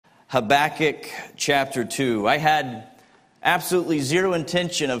Habakkuk chapter 2. I had absolutely zero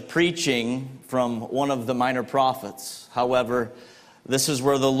intention of preaching from one of the minor prophets. However, this is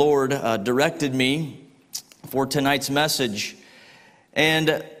where the Lord directed me for tonight's message.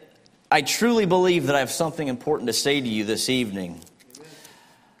 And I truly believe that I have something important to say to you this evening.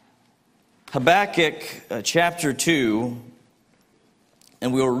 Habakkuk chapter 2,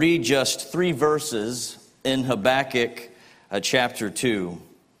 and we will read just 3 verses in Habakkuk chapter 2.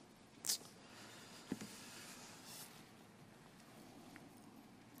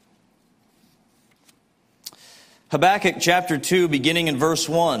 Habakkuk chapter 2, beginning in verse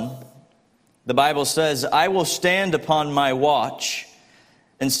 1, the Bible says, I will stand upon my watch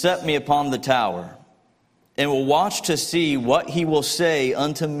and set me upon the tower, and will watch to see what he will say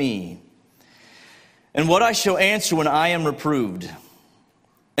unto me, and what I shall answer when I am reproved.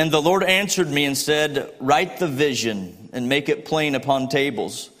 And the Lord answered me and said, write the vision and make it plain upon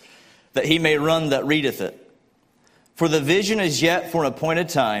tables, that he may run that readeth it. For the vision is yet for an appointed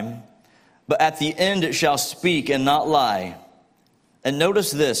time, but at the end it shall speak and not lie. And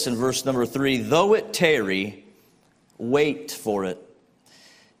notice this in verse number 3, though it tarry, wait for it,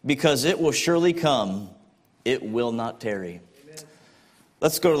 because it will surely come, it will not tarry. Amen.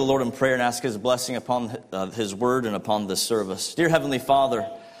 Let's go to the Lord in prayer and ask his blessing upon his word and upon this service. Dear Heavenly Father,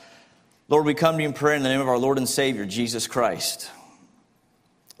 Lord, we come to you in prayer in the name of our Lord and Savior, Jesus Christ.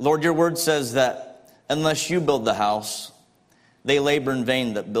 Lord, your word says that unless you build the house, they labor in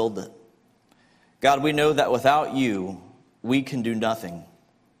vain that build it. God, we know that without you, we can do nothing.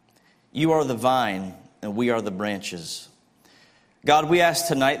 You are the vine, and we are the branches. God, we ask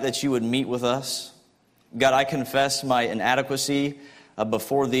tonight that you would meet with us. God, I confess my inadequacy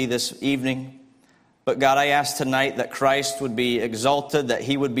before thee this evening. But God, I ask tonight that Christ would be exalted, that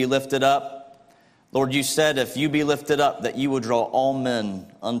he would be lifted up. Lord, you said if you be lifted up, that you would draw all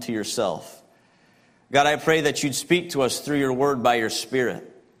men unto yourself. God, I pray that you'd speak to us through your word by your Spirit.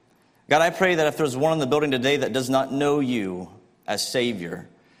 God, I pray that if there's one in the building today that does not know you as Savior,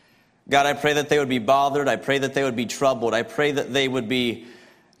 God, I pray that they would be bothered. I pray that they would be troubled. I pray that they would be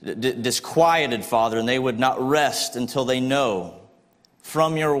disquieted, Father, and they would not rest until they know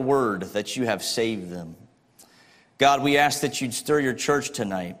from your word that you have saved them. God, we ask that you'd stir your church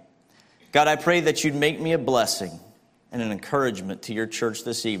tonight. God, I pray that you'd make me a blessing and an encouragement to your church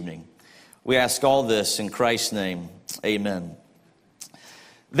this evening. We ask all this in Christ's name. Amen.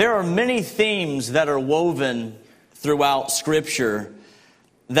 There are many themes that are woven throughout Scripture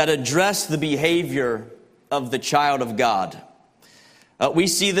that address the behavior of the child of God. We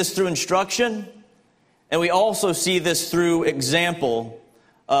see this through instruction, and we also see this through example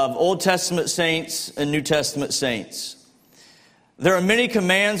of Old Testament saints and New Testament saints. There are many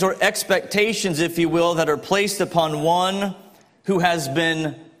commands or expectations, if you will, that are placed upon one who has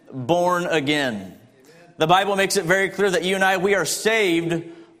been born again. Amen. The Bible makes it very clear that you and I, we are saved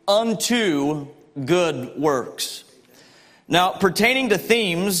unto good works. Now, pertaining to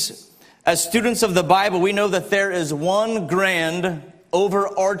themes, as students of the Bible, we know that there is one grand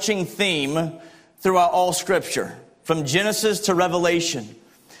overarching theme throughout all Scripture, from Genesis to Revelation.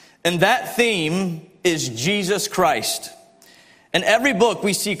 And that theme is Jesus Christ. In every book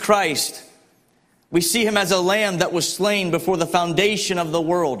we see Christ. We see him as a lamb that was slain before the foundation of the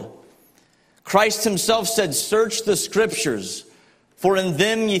world. Christ himself said, search the Scriptures, for in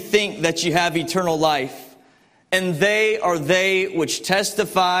them ye think that ye have eternal life, and they are they which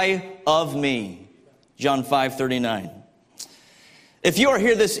testify of me. John 5:39. If you are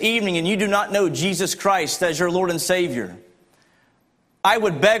here this evening and you do not know Jesus Christ as your Lord and Savior, I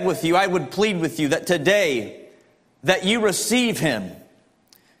would beg with you, I would plead with you that today, that you receive him.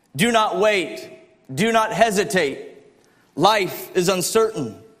 Do not wait. Do not hesitate. Life is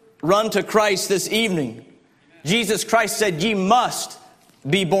uncertain. Run to Christ this evening. Jesus Christ said, ye must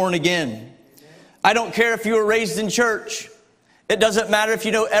be born again. I don't care if you were raised in church. It doesn't matter if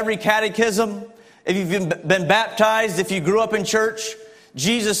you know every catechism, if you've been baptized, if you grew up in church.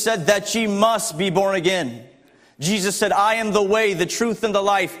 Jesus said that ye must be born again. Jesus said, I am the way, the truth, and the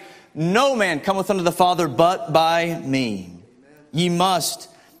life. No man cometh unto the Father but by me. Amen. Ye must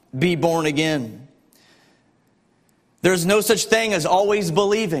be born again. There's no such thing as always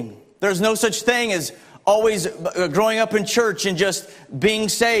believing. There's no such thing as always growing up in church and just being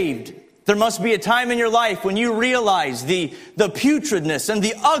saved. There must be a time in your life when you realize the putridness and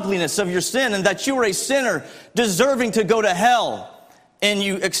the ugliness of your sin, and that you are a sinner deserving to go to hell, and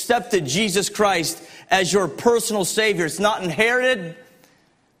you accepted Jesus Christ as your personal Savior. It's not inherited.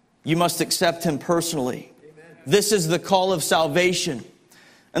 You must accept him personally. Amen. This is the call of salvation.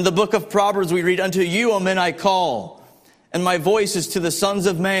 In the book of Proverbs we read, unto you, O men, I call, and my voice is to the sons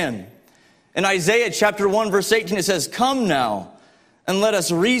of man. In Isaiah chapter 1, verse 18, it says, come now, and let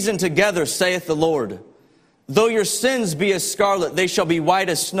us reason together, saith the Lord. Though your sins be as scarlet, they shall be white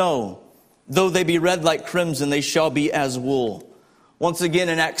as snow. Though they be red like crimson, they shall be as wool. Once again,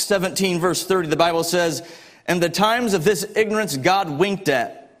 in Acts 17, verse 30, the Bible says, and the times of this ignorance God winked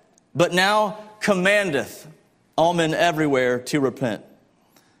at, but now commandeth all men everywhere to repent.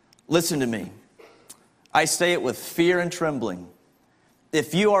 Listen to me. I say it with fear and trembling.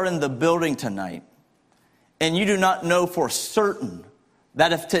 If you are in the building tonight and you do not know for certain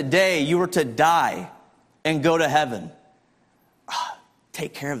that if today you were to die and go to heaven,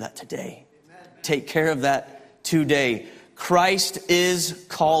 take care of that today. Take care of that today. Christ is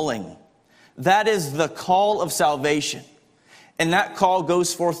calling. That is the call of salvation. And that call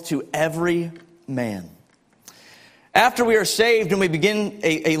goes forth to every man. After we are saved and we begin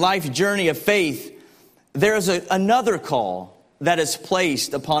a life journey of faith, there is another call that is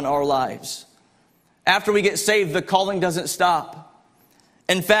placed upon our lives. After we get saved, the calling doesn't stop.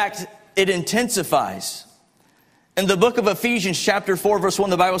 In fact, it intensifies. In the book of Ephesians chapter 4, verse 1,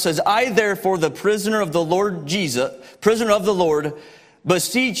 the Bible says, I therefore, the prisoner of the Lord Jesus, prisoner of the Lord,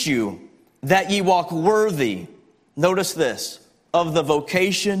 beseech you that ye walk worthy, notice this, of the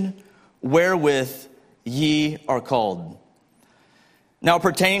vocation wherewith ye are called. Now,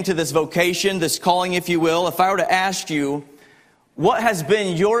 pertaining to this vocation, this calling, if you will, if I were to ask you, what has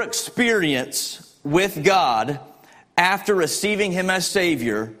been your experience with God after receiving Him as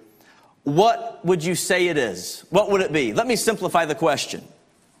Savior, what would you say it is? What would it be? Let me simplify the question.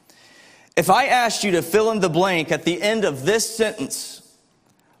 If I asked you to fill in the blank at the end of this sentence,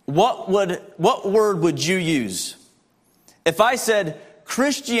 what word would you use? If I said,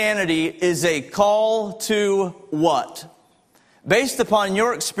 Christianity is a call to what? Based upon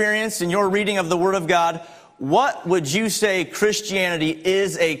your experience and your reading of the Word of God, what would you say Christianity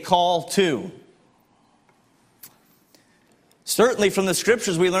is a call to? Certainly from the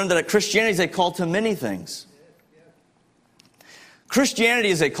Scriptures we learn that Christianity is a call to many things. Christianity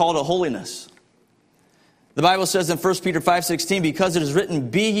is a call to holiness. The Bible says in 1 Peter 5:16, because it is written,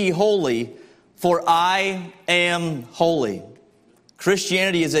 be ye holy, for I am holy.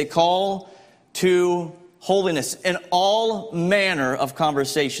 Christianity is a call to holiness in all manner of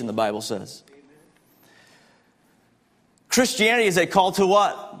conversation, the Bible says. Christianity is a call to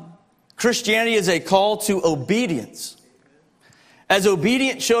what? Christianity is a call to obedience. As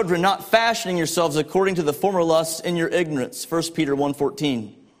obedient children, not fashioning yourselves according to the former lusts in your ignorance. 1 Peter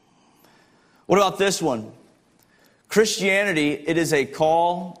 1:14. What about this one? Christianity, it is a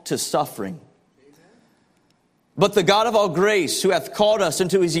call to suffering. But the God of all grace, who hath called us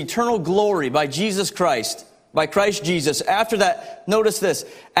into His eternal glory by Jesus Christ, by Christ Jesus, after that, notice this,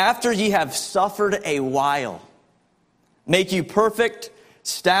 after ye have suffered a while, make you perfect,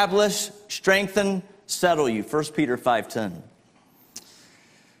 establish, strengthen, settle you. 1 Peter 5:10.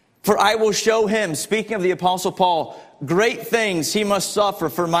 For I will show him, speaking of the Apostle Paul, great things he must suffer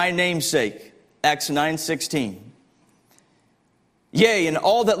for my name's sake. Acts 9:16. Yea, and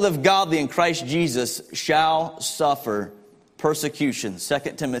all that live godly in Christ Jesus shall suffer persecution.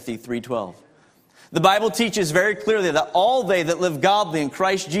 2 Timothy 3:12. The Bible teaches very clearly that all they that live godly in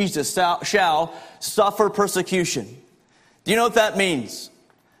Christ Jesus shall suffer persecution. Do you know what that means?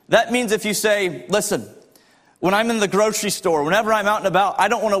 That means if you say, listen, when I'm in the grocery store, whenever I'm out and about, I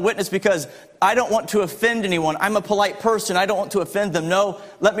don't want to witness because I don't want to offend anyone. I'm a polite person. I don't want to offend them. No,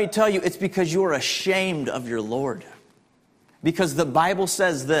 let me tell you, it's because you are ashamed of your Lord. Because the Bible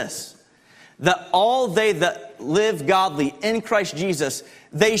says this, that all they that live godly in Christ Jesus,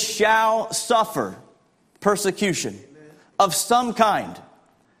 they shall suffer persecution of some kind.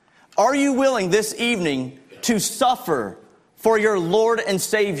 Are you willing this evening to suffer for your Lord and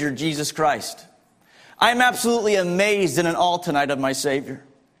Savior, Jesus Christ? I'm absolutely amazed and in awe tonight of my Savior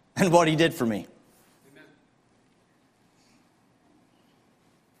and what He did for me. Amen.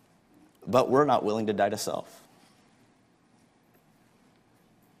 But we're not willing to die to self.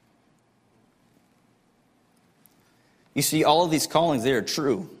 You see, all of these callings, they are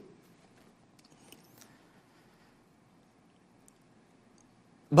true.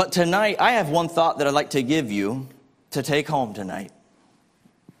 But tonight, I have one thought that I'd like to give you to take home tonight.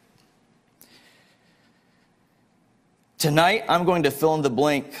 Tonight, I'm going to fill in the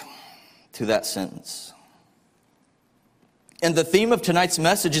blank to that sentence. And the theme of tonight's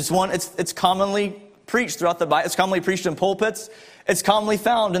message is one, it's commonly preached throughout the Bible. It's commonly preached in pulpits. It's commonly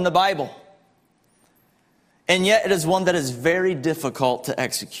found in the Bible. And yet it is one that is very difficult to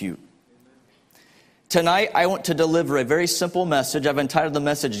execute. Tonight, I want to deliver a very simple message. I've entitled the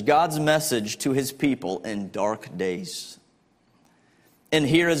message, God's Message to His People in Dark Days. And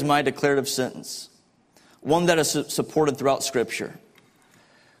here is my declarative sentence, one that is supported throughout Scripture.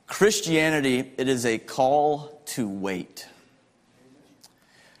 Christianity, it is a call to wait.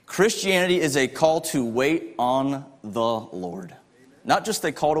 Christianity is a call to wait on the Lord. Not just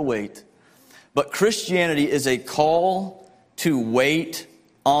a call to wait, but Christianity is a call to wait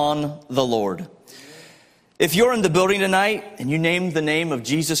on the Lord. If you're in the building tonight and you named the name of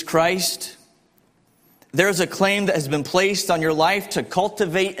Jesus Christ, there is a claim that has been placed on your life to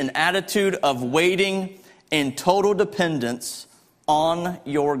cultivate an attitude of waiting and total dependence on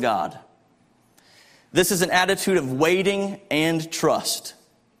your God. This is an attitude of waiting and trust.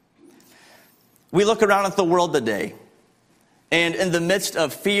 We look around at the world today, and in the midst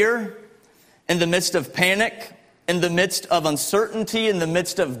of fear, in the midst of panic, in the midst of uncertainty, in the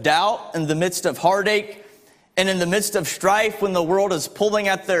midst of doubt, in the midst of heartache, and in the midst of strife, when the world is pulling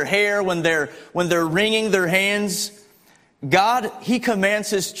at their hair, when they're wringing their hands, God, He commands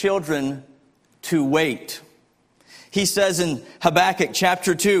His children to wait. He says in Habakkuk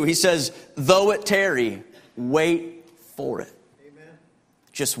chapter 2, He says, though it tarry, wait for it. Amen.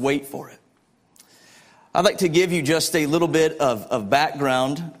 Just wait for it. I'd like to give you just a little bit of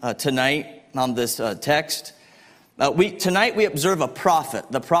background tonight on this text. Tonight we observe a prophet,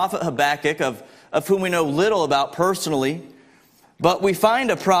 the prophet Habakkuk, of whom we know little about personally, but we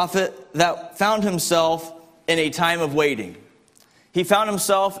find a prophet that found himself in a time of waiting. He found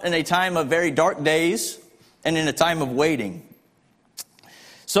himself in a time of very dark days and in a time of waiting.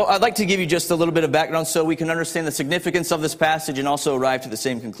 So I'd like to give you just a little bit of background so we can understand the significance of this passage and also arrive to the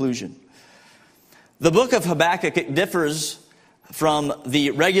same conclusion. The book of Habakkuk, it differs from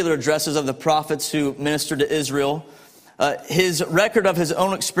the regular addresses of the prophets who ministered to Israel. His record of his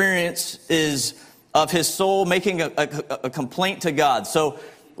own experience is of his soul making a complaint to God. So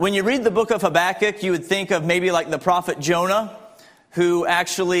when you read the book of Habakkuk, you would think of maybe like the prophet Jonah, who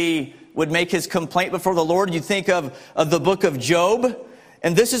actually would make his complaint before the Lord. You think of the book of Job.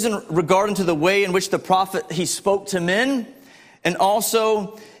 And this is in regard to the way in which the prophet, he spoke to men, and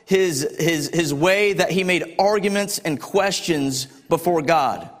also his way that he made arguments and questions before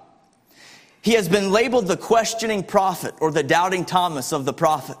God. He has been labeled the questioning prophet or the doubting Thomas of the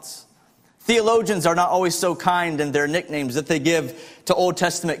prophets. Theologians are not always so kind in their nicknames that they give to Old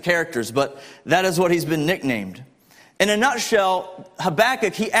Testament characters, but that is what he's been nicknamed. In a nutshell,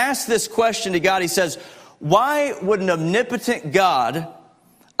 Habakkuk, he asked this question to God. He says, why would an omnipotent God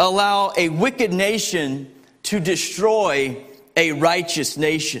allow a wicked nation to destroy a righteous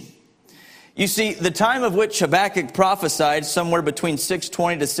nation? You see, the time of which Habakkuk prophesied, somewhere between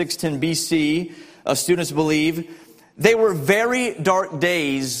 620 to 610 BC, students believe, they were very dark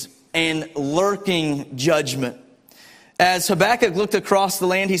days and lurking judgment. As Habakkuk looked across the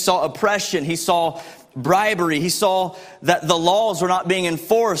land, he saw oppression, he saw bribery, he saw that the laws were not being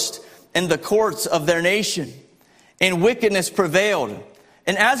enforced in the courts of their nation, and wickedness prevailed.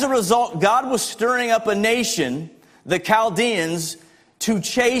 And as a result, God was stirring up a nation, the Chaldeans, to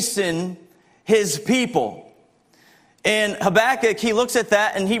chasten His people. And Habakkuk, he looks at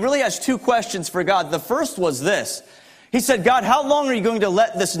that and he really has two questions for God. The first was this. He said, God, how long are you going to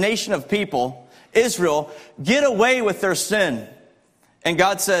let this nation of people, Israel, get away with their sin? And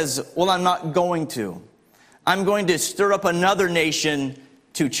God says, well, I'm not going to. I'm going to stir up another nation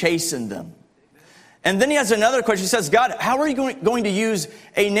to chasten them. And then he has another question. He says, God, how are you going to use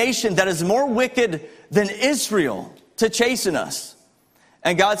a nation that is more wicked than Israel to chasten us?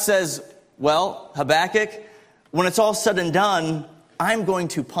 And God says, well, Habakkuk, when it's all said and done, I'm going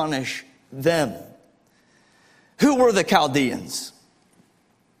to punish them. Who were the Chaldeans?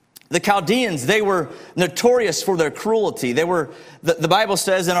 The Chaldeans, they were notorious for their cruelty. They were, the Bible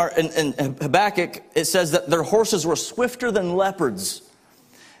says in Habakkuk, it says that their horses were swifter than leopards.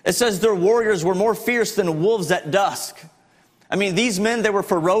 It says their warriors were more fierce than wolves at dusk. I mean, these men, they were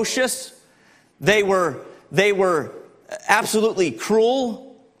ferocious. They were absolutely cruel.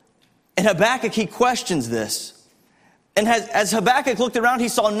 And Habakkuk, he questions this. And as Habakkuk looked around, he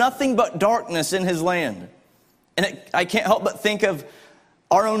saw nothing but darkness in his land. And I can't help but think of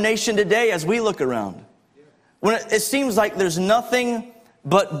our own nation today as we look around. When it seems like there's nothing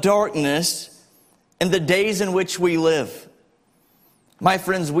but darkness in the days in which we live. My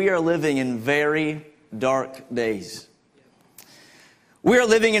friends, we are living in very dark days. We are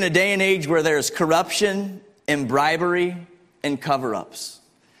living in a day and age where there's corruption and bribery and cover-ups.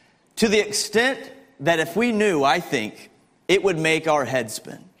 To the extent that if we knew, I think, it would make our head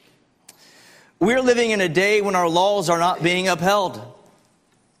spin. We're living in a day when our laws are not being upheld.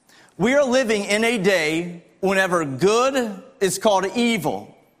 We are living in a day whenever good is called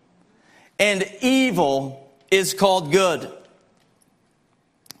evil and evil is called good.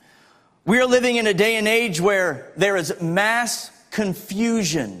 We are living in a day and age where there is mass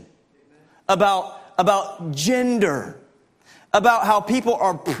confusion about gender, about how people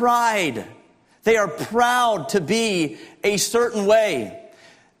are pride. They are proud to be a certain way.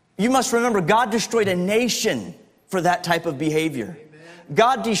 You must remember, God destroyed a nation for that type of behavior.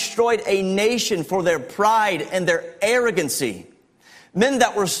 God destroyed a nation for their pride and their arrogancy. Men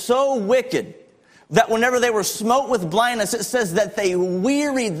that were so wicked that whenever they were smote with blindness, it says that they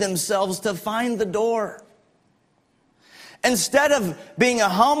wearied themselves to find the door. Instead of being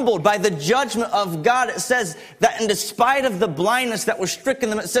humbled by the judgment of God, it says that in despite of the blindness that was stricken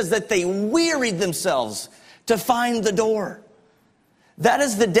them, it says that they wearied themselves to find the door. That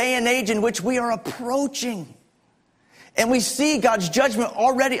is the day and age in which we are approaching. And we see God's judgment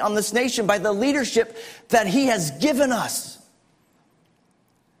already on this nation by the leadership that He has given us.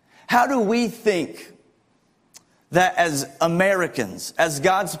 How do we think that as Americans, as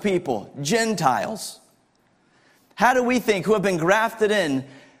God's people, Gentiles, how do we think who have been grafted in,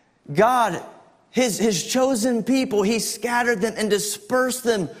 God, His chosen people, He scattered them and dispersed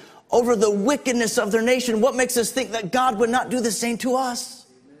them over the wickedness of their nation? What makes us think that God would not do the same to us?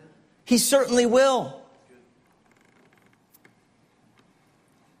 He certainly will.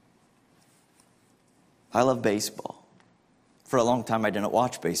 I love baseball. For a long time, I didn't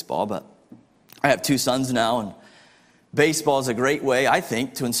watch baseball, but I have 2 sons now, and baseball is a great way, I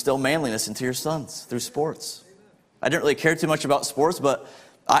think, to instill manliness into your sons through sports. I didn't really care too much about sports, but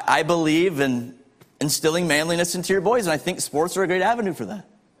I believe in instilling manliness into your boys, and I think sports are a great avenue for that.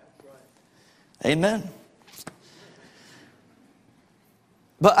 Amen.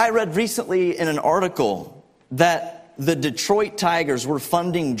 But I read recently in an article that the Detroit Tigers were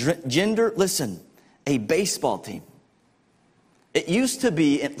funding a baseball team. It used to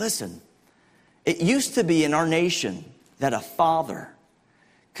be in our nation that a father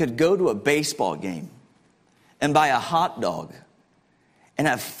could go to a baseball game and buy a hot dog and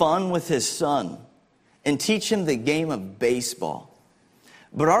have fun with his son and teach him the game of baseball.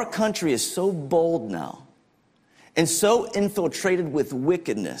 But our country is so bold now and so infiltrated with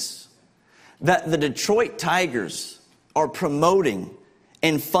wickedness that the Detroit Tigers are promoting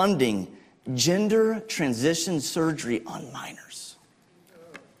and funding gender transition surgery on minors.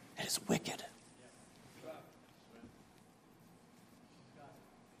 It is wicked.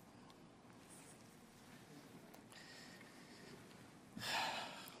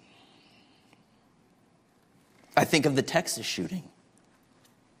 I think of the Texas shooting.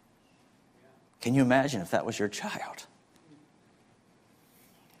 Can you imagine if that was your child?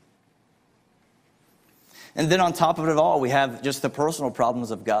 And then on top of it all, we have just the personal problems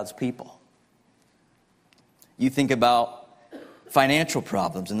of God's people. You think about financial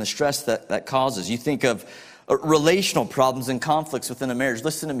problems and the stress that causes. You think of relational problems and conflicts within a marriage.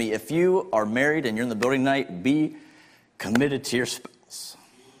 Listen to me. If you are married and you're in the building tonight, be committed to your spouse.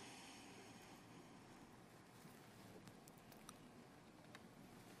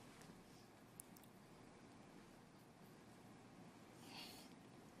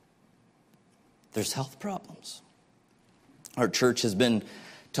 There's health problems. Our church has been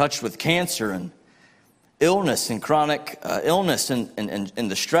touched with cancer and illness and chronic illness and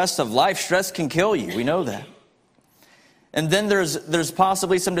the stress of life. Stress can kill you. We know that. And then there's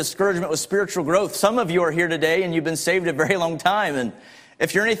possibly some discouragement with spiritual growth. Some of you are here today and you've been saved a very long time. And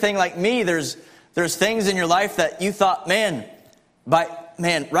if you're anything like me, there's things in your life that you thought, man,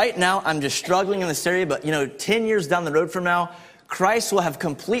 right now I'm just struggling in this area. But 10 years down the road from now, Christ will have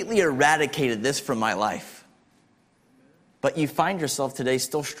completely eradicated this from my life. But you find yourself today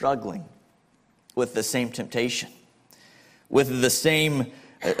still struggling with the same temptation, with the same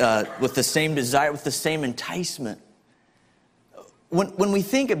desire, with the same enticement. When we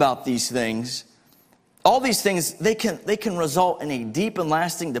think about these things, all these things, they can result in a deep and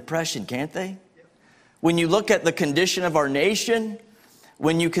lasting depression, can't they? When you look at the condition of our nation,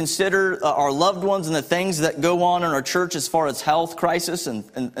 when you consider our loved ones and the things that go on in our church as far as health crisis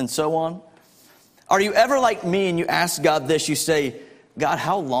and so on, are you ever like me and you ask God this, you say, God,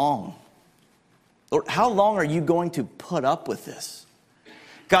 how long? Lord, how long are you going to put up with this?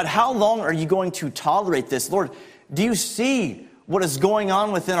 God, how long are you going to tolerate this? Lord, do you see what is going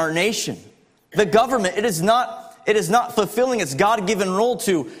on within our nation? The government, it is not fulfilling its God-given role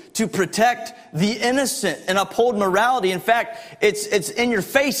to protect the innocent and uphold morality. In fact, it's in your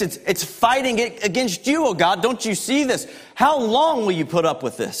face. It's fighting it against you, oh God. Don't you see this? How long will you put up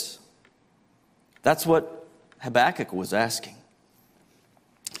with this? That's what Habakkuk was asking.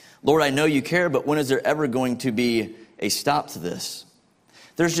 Lord, I know you care, but when is there ever going to be a stop to this?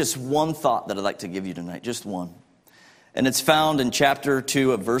 There's just one thought that I'd like to give you tonight, just one. And it's found in chapter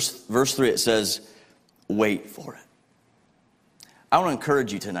 2 of verse 3. It says, wait for it. I want to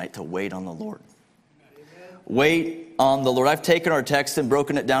encourage you tonight to wait on the Lord. Wait on the Lord. I've taken our text and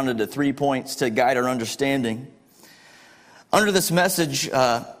broken it down into 3 points to guide our understanding. Under this message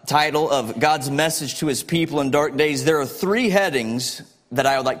title of God's message to his people in dark days, there are 3 headings that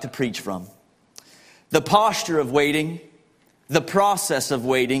I would like to preach from. The posture of waiting, the process of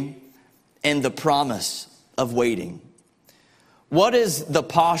waiting, and the promise of waiting. What is the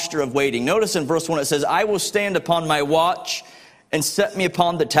posture of waiting? Notice in verse 1 it says, I will stand upon my watch and set me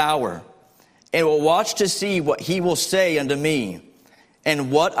upon the tower, and will watch to see what he will say unto me,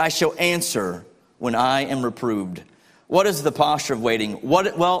 and what I shall answer when I am reproved. What is the posture of waiting?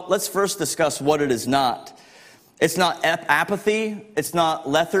 Well, let's first discuss what it is not. It's not apathy. It's not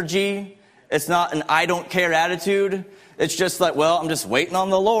lethargy. It's not an I don't care attitude. It's just like, well, I'm just waiting on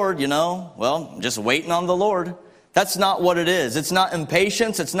the Lord, you know. Well, I'm just waiting on the Lord. That's not what it is. It's not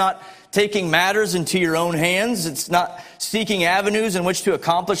impatience. It's not taking matters into your own hands. It's not seeking avenues in which to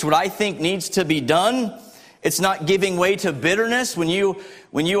accomplish what I think needs to be done. It's not giving way to bitterness when you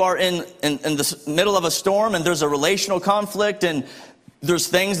are in the middle of a storm and there's a relational conflict and there's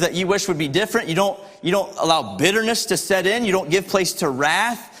things that you wish would be different. You don't allow bitterness to set in. You don't give place to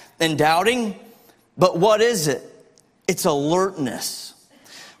wrath and doubting. But what is it? It's alertness.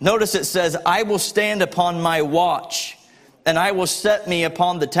 Notice it says, I will stand upon my watch, and I will set me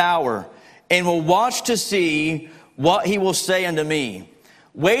upon the tower, and will watch to see what he will say unto me.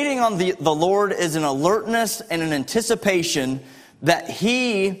 Waiting on the Lord is an alertness and an anticipation that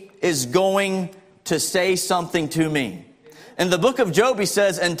he is going to say something to me. In the book of Job, he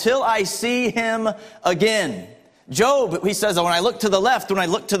says, until I see him again. Job, he says, when I look to the left, when I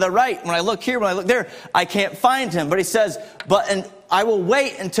look to the right, when I look here, when I look there, I can't find him. But he says, I will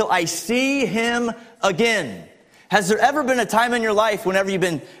wait until I see him again. Has there ever been a time in your life whenever you've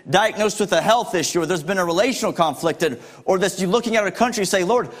been diagnosed with a health issue or there's been a relational conflict or that you're looking at a country and say,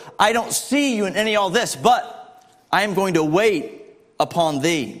 Lord, I don't see you in any of all this, but I am going to wait upon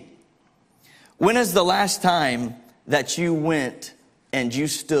thee. When is the last time that you went and you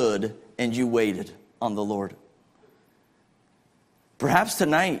stood and you waited on the Lord? Perhaps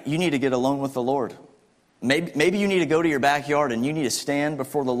tonight you need to get alone with the Lord. Maybe you need to go to your backyard and you need to stand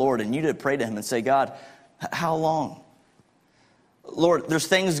before the Lord and you need to pray to him and say, God, how long? Lord, there's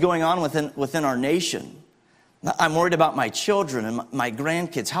things going on within our nation. I'm worried about my children and my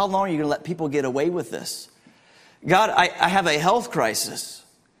grandkids. How long are you going to let people get away with this? God, I have a health crisis.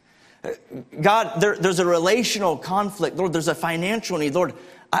 God, there's a relational conflict. Lord, there's a financial need. Lord,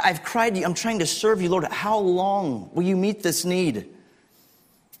 I've cried to you. I'm trying to serve you. Lord, how long will you meet this need?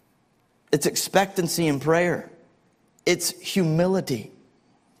 It's expectancy in prayer. It's humility.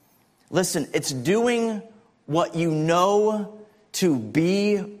 Listen, it's doing what you know to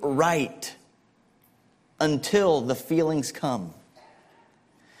be right until the feelings come.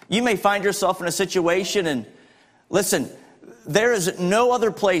 You may find yourself in a situation and listen, there is no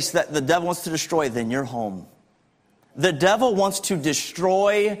other place that the devil wants to destroy than your home. The devil wants to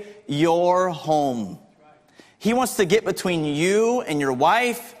destroy your home. He wants to get between you and your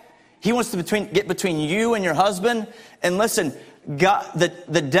wife. He wants to get between you and your husband. And listen, God,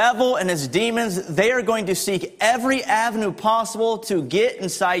 the devil and his demons, they are going to seek every avenue possible to get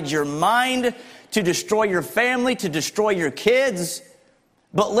inside your mind, to destroy your family, to destroy your kids.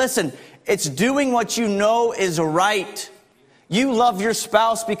 But listen, it's doing what you know is right. You love your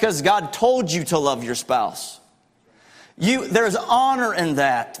spouse because God told you to love your spouse. There's honor in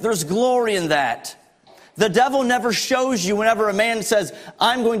that. There's glory in that. The devil never shows you whenever a man says,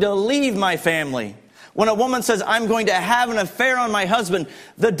 I'm going to leave my family. When a woman says, I'm going to have an affair on my husband,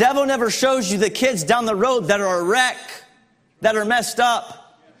 the devil never shows you the kids down the road that are a wreck, that are messed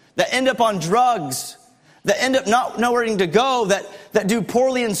up, that end up on drugs, that end up not knowing to go, that do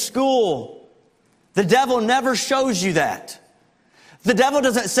poorly in school. The devil never shows you that. The devil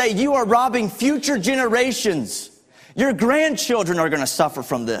doesn't say, you are robbing future generations. Your grandchildren are going to suffer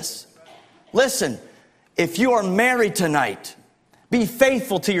from this. Listen, if you are married tonight, be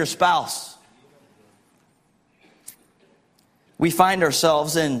faithful to your spouse. We find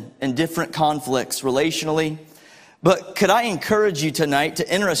ourselves in different conflicts relationally. But could I encourage you tonight to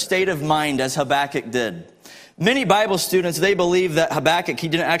enter a state of mind as Habakkuk did? Many Bible students, they believe that Habakkuk, he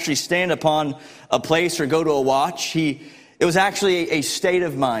didn't actually stand upon a place or go to a watch. It was actually a state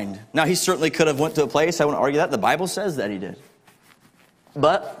of mind. Now, he certainly could have went to a place. I wouldn't argue that. The Bible says that he did.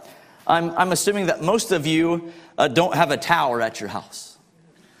 But I'm assuming that most of you don't have a tower at your house.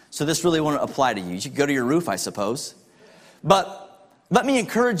 So this really won't apply to you. You could go to your roof, I suppose. But let me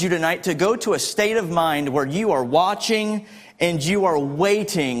encourage you tonight to go to a state of mind where you are watching and you are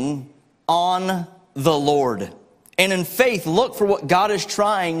waiting on the Lord. And in faith, look for what God is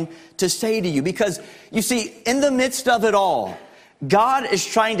trying to say to you. Because, you see, in the midst of it all, God is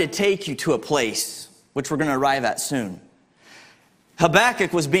trying to take you to a place, which we're going to arrive at soon.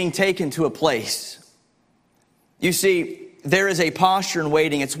 Habakkuk was being taken to a place. You see, there is a posture in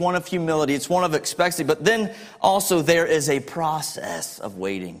waiting. It's one of humility. It's one of expectancy. But then also there is a process of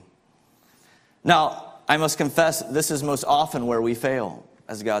waiting. Now, I must confess, this is most often where we fail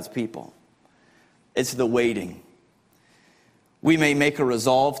as God's people. It's the waiting. We may make a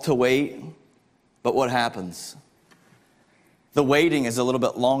resolve to wait, but what happens? The waiting is a little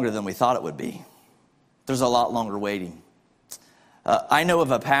bit longer than we thought it would be. There's a lot longer waiting. I know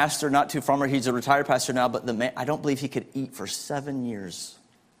of a pastor not too far from here. He's a retired pastor now, but the man, I don't believe he could eat for 7 years.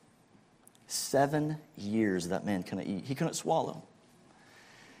 7 years that man couldn't eat. He couldn't swallow.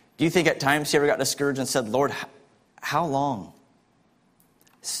 Do you think at times he ever got discouraged and said, Lord, how long?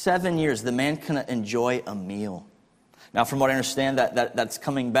 7 years, the man couldn't enjoy a meal. Now, from what I understand, that's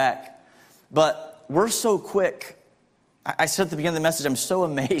coming back. But we're so quick. I said at the beginning of the message, I'm so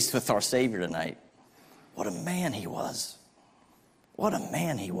amazed with our Savior tonight. What a man he was. What a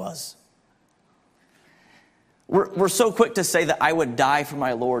man he was. We're so quick to say that I would die for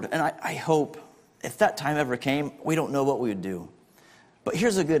my Lord. And I hope if that time ever came, we don't know what we would do. But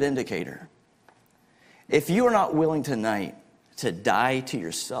here's a good indicator. If you are not willing tonight to die to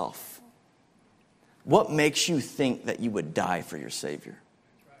yourself, what makes you think that you would die for your Savior?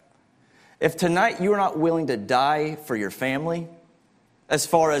 If tonight you are not willing to die for your family, as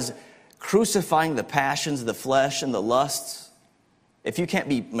far as crucifying the passions of the flesh and the lusts, if you can't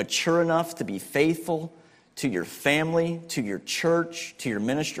be mature enough to be faithful to your family, to your church, to your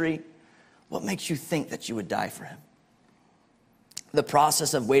ministry, what makes you think that you would die for him? The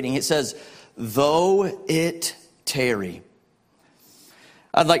process of waiting, it says, though it tarry.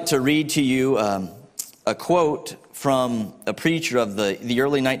 I'd like to read to you a quote from a preacher of the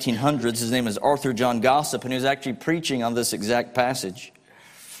early 1900s. His name is Arthur John Gossip, and he was actually preaching on this exact passage.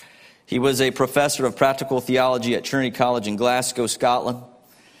 He was a professor of practical theology at Trinity College in Glasgow, Scotland.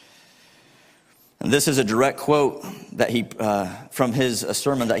 And this is a direct quote that from his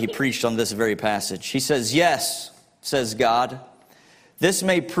sermon that he preached on this very passage. He says, yes, says God, this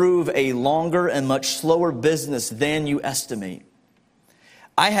may prove a longer and much slower business than you estimate.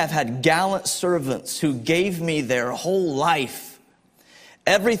 I have had gallant servants who gave me their whole life,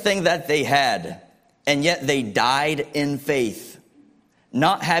 everything that they had, and yet they died in faith,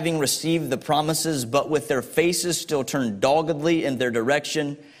 not having received the promises, but with their faces still turned doggedly in their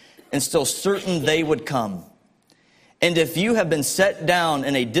direction, and still certain they would come. And if you have been set down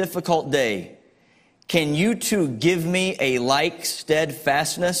in a difficult day, can you too give me a like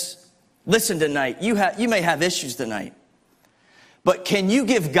steadfastness? Listen tonight, you may have issues tonight, but can you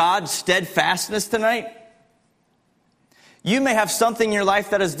give God steadfastness tonight? You may have something in your life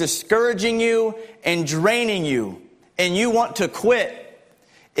that is discouraging you and draining you, and you want to quit.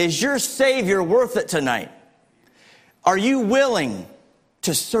 Is your Savior worth it tonight? Are you willing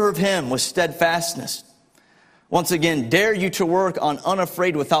to serve him with steadfastness? Once again, dare you to work on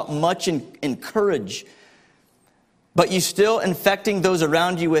unafraid without much encourage, but you still infecting those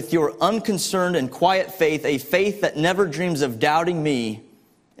around you with your unconcerned and quiet faith, a faith that never dreams of doubting me.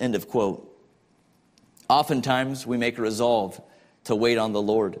 End of quote. Oftentimes we make a resolve to wait on the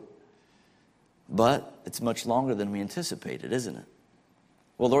Lord, but it's much longer than we anticipated, isn't it?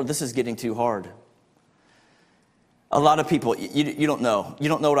 Well, Lord, this is getting too hard. A lot of people, you don't know. You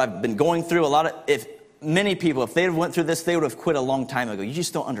don't know what I've been going through. Many people, if they had went through this, they would have quit a long time ago. You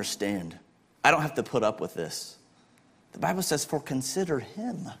just don't understand. I don't have to put up with this. The Bible says, for consider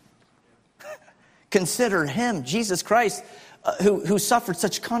him. Consider him, Jesus Christ, who suffered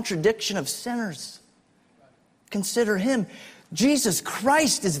such contradiction of sinners. Consider him. Jesus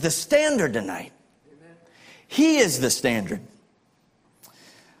Christ is the standard tonight. He is the standard.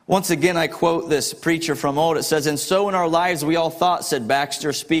 Once again, I quote this preacher from old. It says, and so in our lives we all thought, said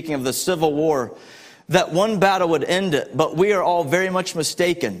Baxter, speaking of the Civil War, that one battle would end it, but we are all very much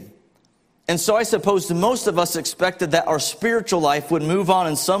mistaken. And so I suppose most of us expected that our spiritual life would move on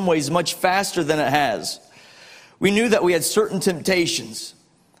in some ways much faster than it has. We knew that we had certain temptations,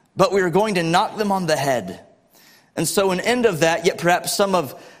 but we were going to knock them on the head. And so an end of that, yet perhaps some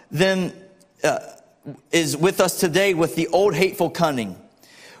of them is with us today with the old hateful cunning.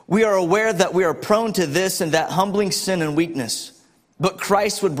 We are aware that we are prone to this and that humbling sin and weakness, but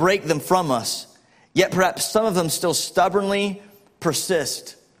Christ would break them from us. Yet perhaps some of them still stubbornly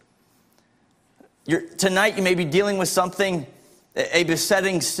persist. Tonight you may be dealing with something a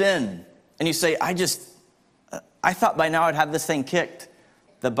besetting sin, and you say, I thought by now I'd have this thing kicked.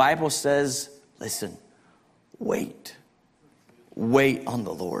 The Bible says, listen, wait. Wait on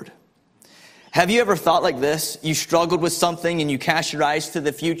the Lord. Have you ever thought like this? You struggled with something and you cast your eyes to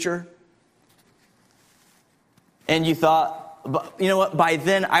the future? And you thought, you know what, by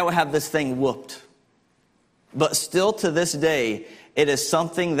then I will have this thing whooped. But still to this day, it is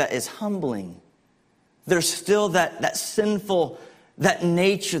something that is humbling. There's still that sinful, that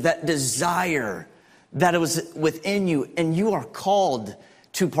nature, that desire that was within you. And you are called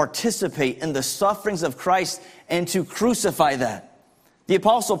to participate in the sufferings of Christ and to crucify that. The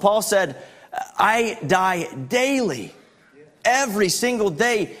Apostle Paul said, I die daily. Every single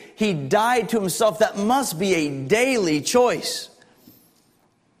day, he died to himself. That must be a daily choice.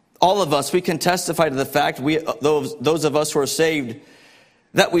 All of us, we can testify to the fact, those of us who are saved,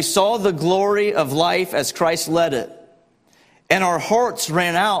 that we saw the glory of life as Christ led it. And our hearts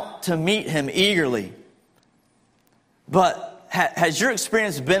ran out to meet him eagerly. But has your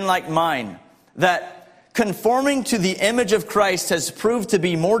experience been like mine? That conforming to the image of Christ has proved to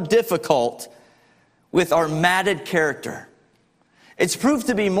be more difficult with our matted character. It's proved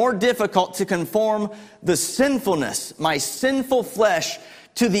to be more difficult to conform the sinfulness, my sinful flesh,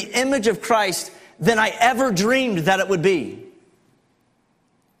 to the image of Christ than I ever dreamed that it would be.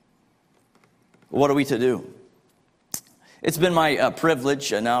 What are we to do? It's been my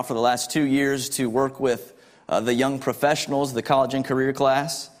privilege now for the last 2 years to work with the young professionals, the college and career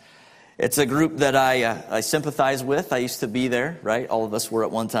class. It's a group that I sympathize with. I used to be there, right? All of us were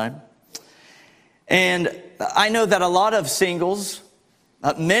at one time. And I know that a lot of singles,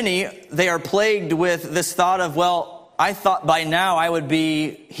 many, they are plagued with this thought of, well, I thought by now I would be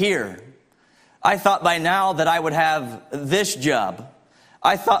here. I thought by now that I would have this job.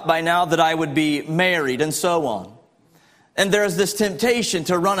 I thought by now that I would be married, and so on. And there's this temptation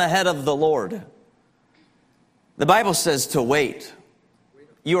to run ahead of the Lord. The Bible says to wait.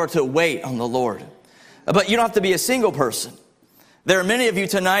 You are to wait on the Lord. But you don't have to be a single person. There are many of you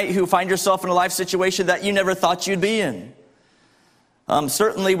tonight who find yourself in a life situation that you never thought you'd be in.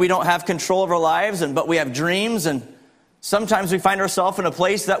 Certainly we don't have control of our lives, but we have dreams, and sometimes we find ourselves in a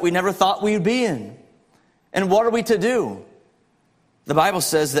place that we never thought we'd be in. And what are we to do? The Bible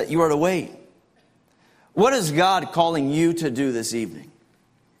says that you are to wait. What is God calling you to do this evening?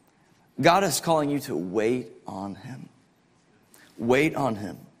 God is calling you to wait on him. Wait on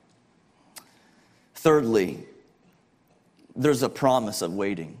him. Thirdly, there's a promise of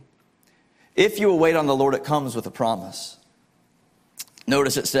waiting. If you will wait on the Lord, it comes with a promise.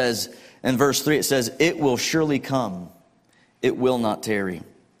 Notice it says in verse 3, it says, it will surely come. It will not tarry.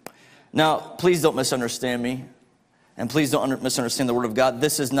 Now, please don't misunderstand me. And please don't misunderstand the word of God.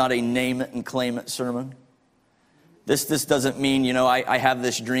 This is not a name it and claim it sermon. This doesn't mean, I have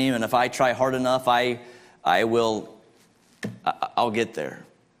this dream, and if I try hard enough, I'll get there.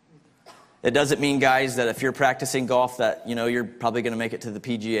 It doesn't mean, guys, that if you're practicing golf that, you're probably going to make it to the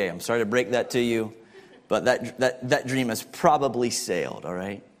PGA. I'm sorry to break that to you, but that dream has probably sailed, all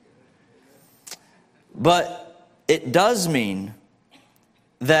right? But it does mean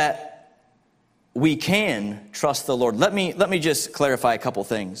that we can trust the Lord. Let me just clarify a couple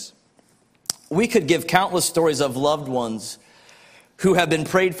things. We could give countless stories of loved ones who have been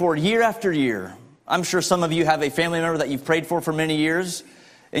prayed for year after year. I'm sure some of you have a family member that you've prayed for many years,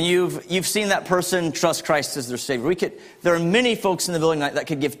 and you've seen that person trust Christ as their Savior. There are many folks in the building tonight that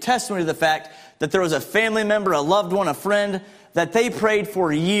could give testimony to the fact that there was a family member, a loved one, a friend, that they prayed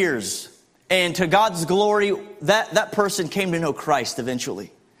for years. And to God's glory, that person came to know Christ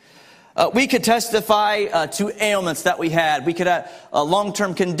eventually. We could testify to ailments that we had. We could have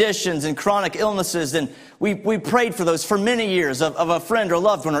long-term conditions and chronic illnesses. And we prayed for those for many years of a friend or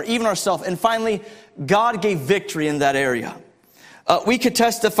loved one or even ourselves. And finally, God gave victory in that area. We could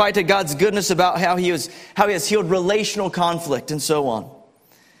testify to God's goodness about how He has healed relational conflict and so on.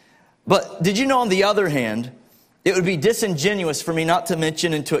 But did you know, on the other hand, it would be disingenuous for me not to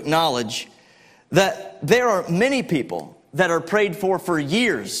mention and to acknowledge that there are many people that are prayed for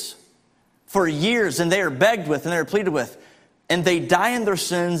years, and they are begged with and they are pleaded with, and they die in their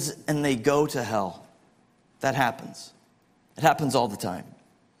sins and they go to hell. That happens. It happens all the time.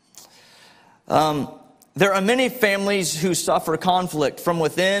 There are many families who suffer conflict from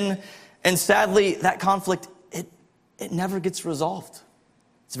within, and sadly, that conflict, it never gets resolved.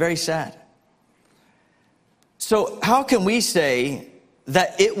 It's very sad. So how can we say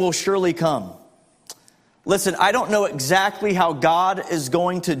that it will surely come? Listen, I don't know exactly how God is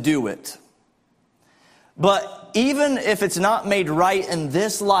going to do it. But even if it's not made right in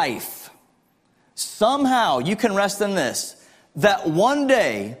this life, somehow you can rest in this, that one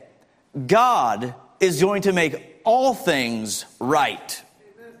day God is going to make all things right.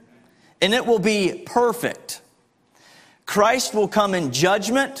 And it will be perfect. Christ will come in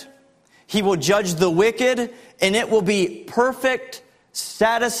judgment. He will judge the wicked, and it will be perfect,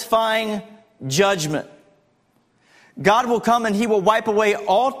 satisfying judgment. God will come and he will wipe away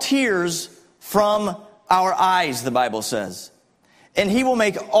all tears from our eyes, the Bible says. And he will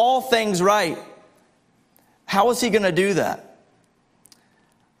make all things right. How is he going to do that?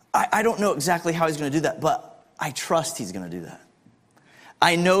 I don't know exactly how he's going to do that, but I trust he's going to do that.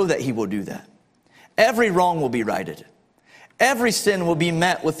 I know that he will do that. Every wrong will be righted. Every sin will be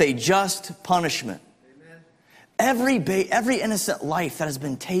met with a just punishment. Amen. Every innocent life that has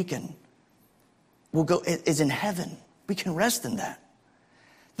been taken is in heaven. We can rest in that.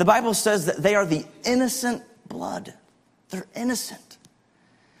 The Bible says that they are the innocent blood. They're innocent.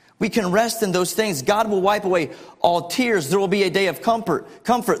 We can rest in those things. God will wipe away all tears. There will be a day of comfort.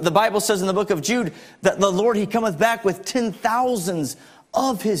 The Bible says in the book of Jude that the Lord, he cometh back with 10,000s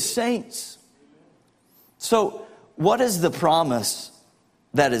of his saints. So, what is the promise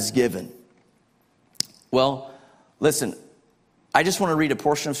that is given? Well, listen, I just want to read a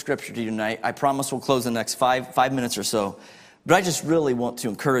portion of scripture to you tonight. I promise we'll close in the next five minutes or so. But I just really want to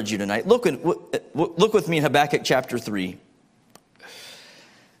encourage you tonight. Look with me in Habakkuk chapter 3.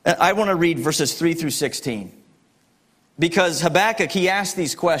 I want to read verses 3 through 16. Because Habakkuk, he asks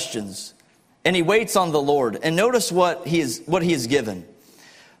these questions. And he waits on the Lord. And notice what he is given.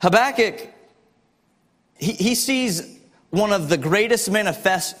 Habakkuk, he sees one of the greatest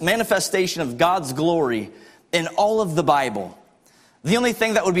manifestation of God's glory in all of the Bible. The only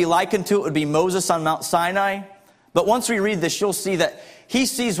thing that would be likened to it would be Moses on Mount Sinai. But once we read this, you'll see that he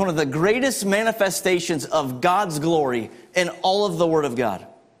sees one of the greatest manifestations of God's glory in all of the Word of God.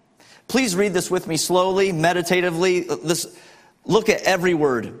 Please read this with me slowly, meditatively. Look at every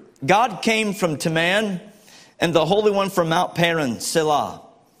word. God came from Teman, and the Holy One from Mount Paran, Selah.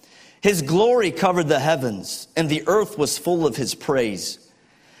 His glory covered the heavens, and the earth was full of his praise.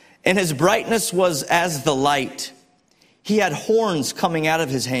 And his brightness was as the light. He had horns coming out of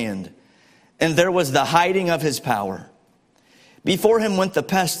his hand, and there was the hiding of his power. Before him went the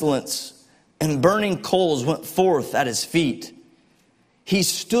pestilence, and burning coals went forth at his feet. He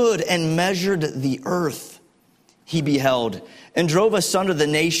stood and measured the earth. He beheld, and drove asunder the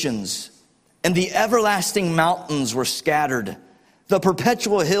nations, and the everlasting mountains were scattered. The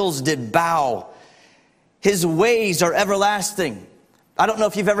perpetual hills did bow. His ways are everlasting. I don't know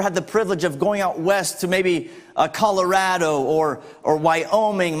if you've ever had the privilege of going out west to maybe Colorado or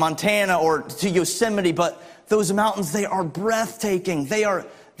Wyoming, Montana, or to Yosemite, but those mountains, they are breathtaking. They are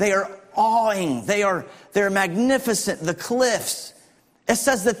awing. They're magnificent. The cliffs. It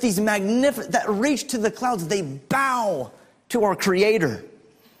says that these that reach to the clouds, they bow to our Creator.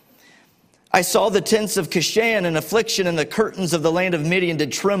 I saw the tents of Kishan in affliction, and the curtains of the land of Midian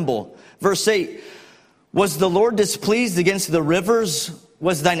did tremble. Verse 8, was the Lord displeased against the rivers?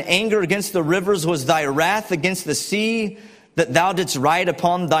 Was thine anger against the rivers? Was thy wrath against the sea, that thou didst ride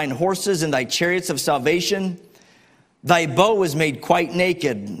upon thine horses and thy chariots of salvation? Thy bow is made quite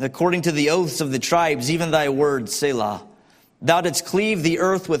naked, according to the oaths of the tribes, even thy word, Selah. Thou didst cleave the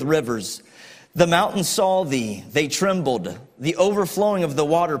earth with rivers. The mountains saw thee, they trembled. The overflowing of the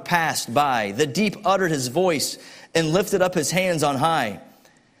water passed by. The deep uttered his voice and lifted up his hands on high.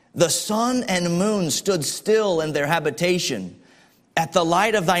 The sun and moon stood still in their habitation. At the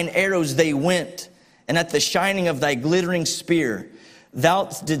light of thine arrows they went, and at the shining of thy glittering spear. Thou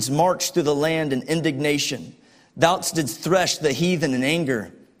didst march through the land in indignation. Thou didst thresh the heathen in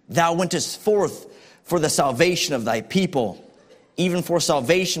anger. Thou wentest forth for the salvation of thy people, even for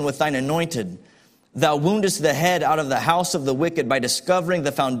salvation with thine anointed. Thou woundest the head out of the house of the wicked by discovering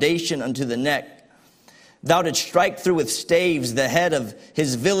the foundation unto the neck. Thou didst strike through with staves the head of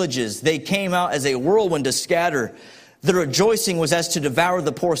his villages. They came out as a whirlwind to scatter. The rejoicing was as to devour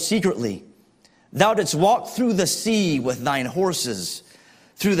the poor secretly. Thou didst walk through the sea with thine horses,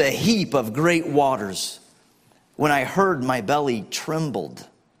 through the heap of great waters. When I heard, my belly trembled.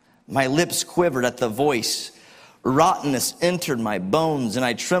 My lips quivered at the voice. Rottenness entered my bones, and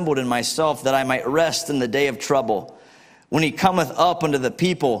I trembled in myself that I might rest in the day of trouble. When he cometh up unto the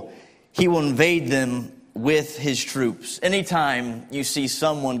people, he will invade them with his troops. Anytime you see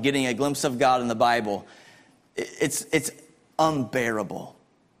someone getting a glimpse of God in the Bible, it's unbearable.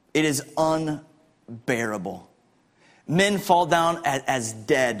 It is unbearable. Men fall down as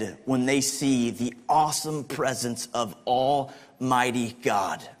dead when they see the awesome presence of Almighty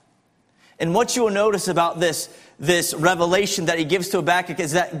God. And what you will notice about this revelation that he gives to Habakkuk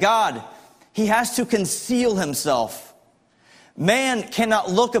is that God, he has to conceal himself. Man cannot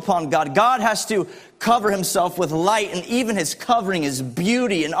look upon God. God has to cover himself with light, and even his covering is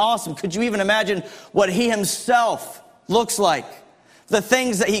beauty and awesome. Could you even imagine what he himself looks like? The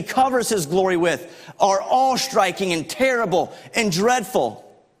things that he covers his glory with are all striking and terrible and dreadful.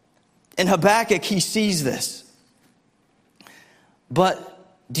 In Habakkuk, he sees this. But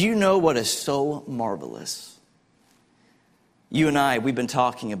do you know what is so marvelous? You and I, we've been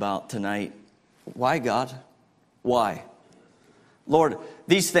talking about tonight. Why, God? Why? Lord,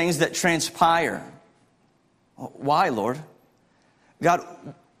 these things that transpire. Why, Lord? God,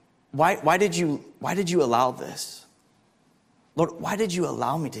 why did you allow this? Lord, why did you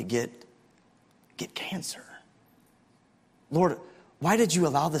allow me to get cancer? Lord, why did you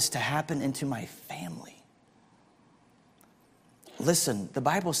allow this to happen into my family? Listen, the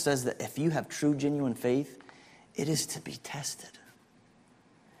Bible says that if you have true, genuine faith, it is to be tested.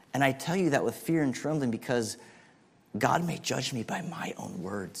 And I tell you that with fear and trembling because God may judge me by my own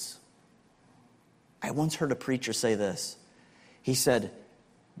words. I once heard a preacher say this. He said,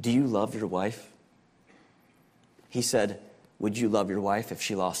 do you love your wife? He said, would you love your wife if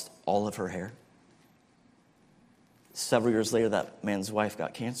she lost all of her hair? Several years later, that man's wife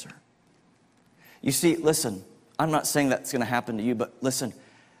got cancer. You see, listen, I'm not saying that's going to happen to you, but listen,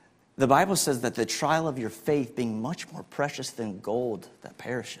 the Bible says that the trial of your faith being much more precious than gold that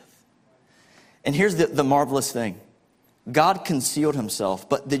perisheth. And here's the marvelous thing. God concealed himself,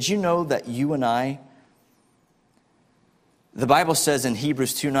 but did you know that you and I, the Bible says in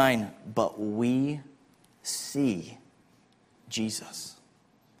Hebrews 2:9, but we see Jesus.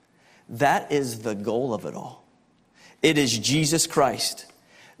 That is the goal of it all. It is Jesus Christ.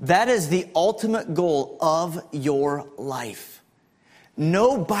 That is the ultimate goal of your life.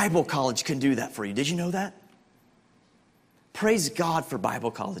 No Bible college can do that for you. Did you know that? Praise God for Bible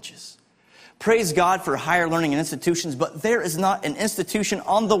colleges. Praise God for higher learning and institutions, but there is not an institution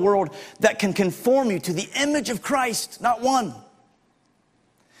on the world that can conform you to the image of Christ. Not one.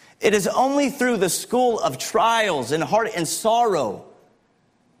 It is only through the school of trials and heart and sorrow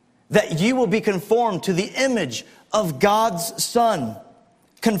that you will be conformed to the image of God's Son.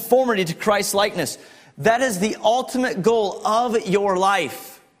 Conformity to Christ's likeness. That is the ultimate goal of your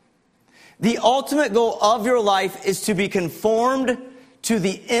life. The ultimate goal of your life is to be conformed to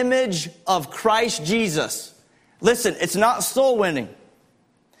the image of Christ Jesus. Listen, it's not soul winning.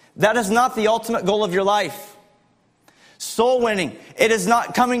 That is not the ultimate goal of your life. Soul winning, it is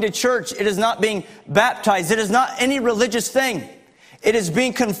not coming to church. It is not being baptized. It is not any religious thing. It is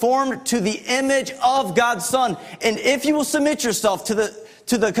being conformed to the image of God's Son. And if you will submit yourself to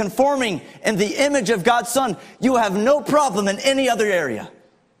the conforming and the image of God's Son, you will have no problem in any other area.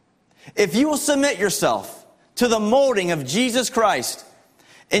 If you will submit yourself to the molding of Jesus Christ,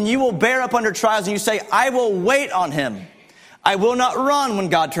 and you will bear up under trials, and you say, I will wait on him. I will not run when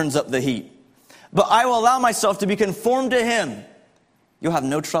God turns up the heat, but I will allow myself to be conformed to him. You'll have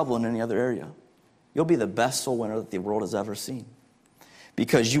no trouble in any other area. You'll be the best soul winner that the world has ever seen,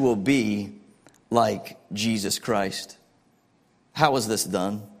 because you will be like Jesus Christ. How is this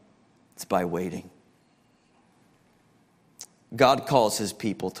done? It's by waiting. God calls his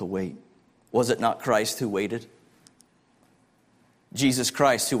people to wait. Was it not Christ who waited? Jesus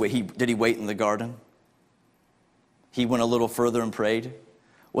Christ, did he wait in the garden? He went a little further and prayed.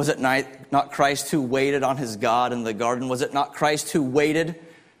 Was it not Christ who waited on his God in the garden? Was it not Christ who waited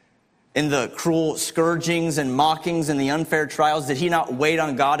in the cruel scourgings and mockings and the unfair trials? Did he not wait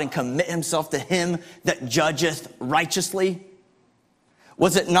on God and commit himself to him that judgeth righteously?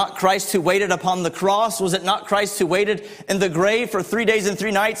 Was it not Christ who waited upon the cross? Was it not Christ who waited in the grave for 3 days and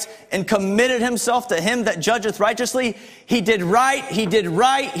 3 nights and committed himself to him that judgeth righteously? He did right, he did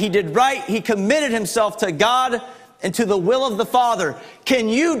right, he did right. He committed himself to God and to the will of the Father. Can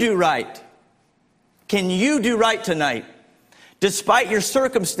you do right? Can you do right tonight? Despite your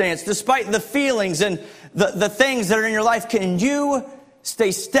circumstance, despite the feelings and the things that are in your life, can you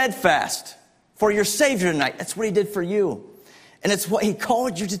stay steadfast for your Savior tonight? That's what he did for you. And it's what he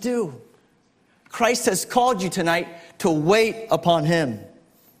called you to do. Christ has called you tonight to wait upon him.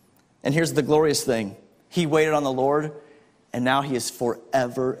 And here's the glorious thing. He waited on the Lord, and now he is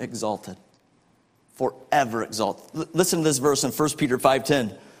forever exalted. Forever exalted. Listen to this verse in 1 Peter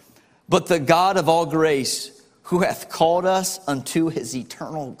 5:10. But the God of all grace, who hath called us unto his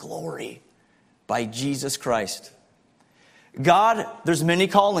eternal glory by Jesus Christ. God, there's many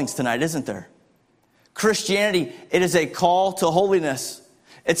callings tonight, isn't there? Christianity, it is a call to holiness.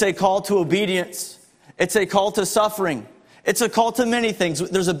 It's a call to obedience. It's a call to suffering. It's a call to many things.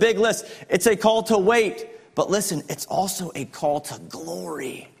 There's a big list. It's a call to wait. But listen, it's also a call to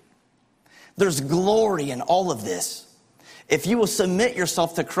glory. There's glory in all of this. If you will submit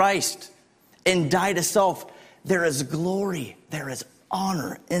yourself to Christ and die to self, there is glory, there is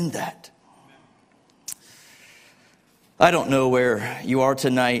honor in that. I don't know where you are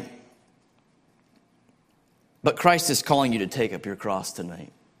tonight, but Christ is calling you to take up your cross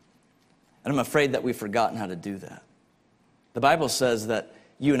tonight. And I'm afraid that we've forgotten how to do that. The Bible says that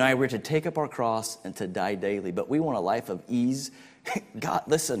you and I were to take up our cross and to die daily, but we want a life of ease. God,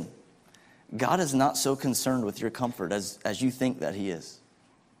 listen, God is not so concerned with your comfort as you think that he is.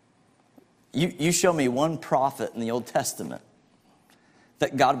 You show me one prophet in the Old Testament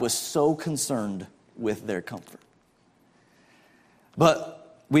that God was so concerned with their comfort.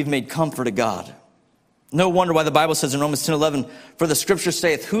 But we've made comfort a god. No wonder why the Bible says in Romans 10:11, for the scripture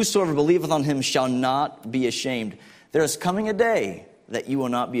saith, whosoever believeth on him shall not be ashamed. There is coming a day that you will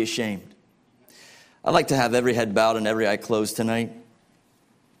not be ashamed. I'd like to have every head bowed and every eye closed tonight.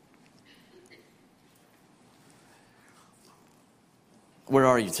 Where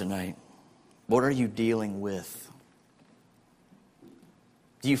are you tonight? What are you dealing with?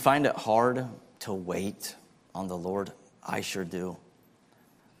 Do you find it hard to wait on the Lord? I sure do.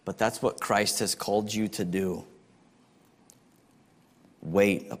 But that's what Christ has called you to do.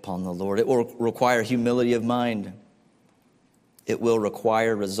 Wait upon the Lord. It will require humility of mind. It will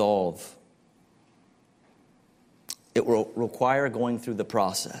require resolve. It will require going through the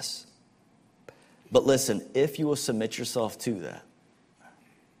process. But listen, if you will submit yourself to that,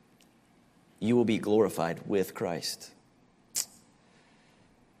 you will be glorified with Christ.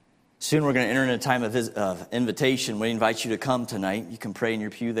 Soon we're going to enter into a time of invitation. We invite you to come tonight. You can pray in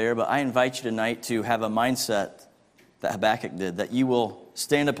your pew there, but I invite you tonight to have a mindset that Habakkuk did, that you will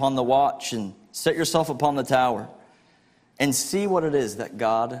stand upon the watch and set yourself upon the tower and see what it is that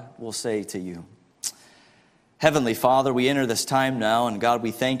God will say to you. Heavenly Father, we enter this time now, and God, we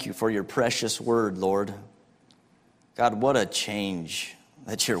thank you for your precious word, Lord. God, what a change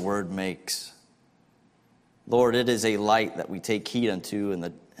that your word makes. Lord, it is a light that we take heed unto in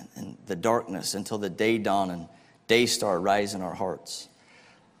the darkness until the day dawn and day star rise in our hearts.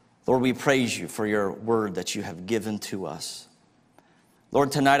 Lord, we praise you for your word that you have given to us.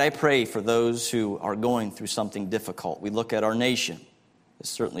 Lord, tonight I pray for those who are going through something difficult. We look at our nation. It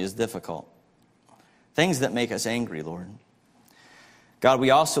certainly is difficult. Things that make us angry, Lord. God, we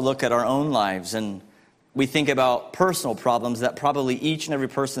also look at our own lives and we think about personal problems that probably each and every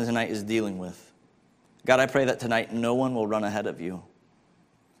person tonight is dealing with. God, I pray that tonight no one will run ahead of you.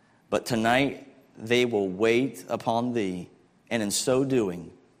 But tonight they will wait upon thee, and in so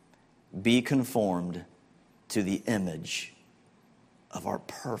doing, be conformed to the image of our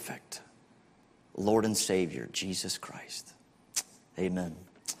perfect Lord and Savior, Jesus Christ. Amen.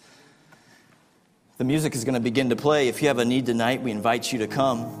 The music is going to begin to play. If you have a need tonight, we invite you to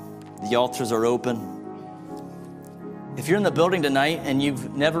come. The altars are open. If you're in the building tonight and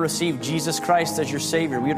you've never received Jesus Christ as your Savior, we would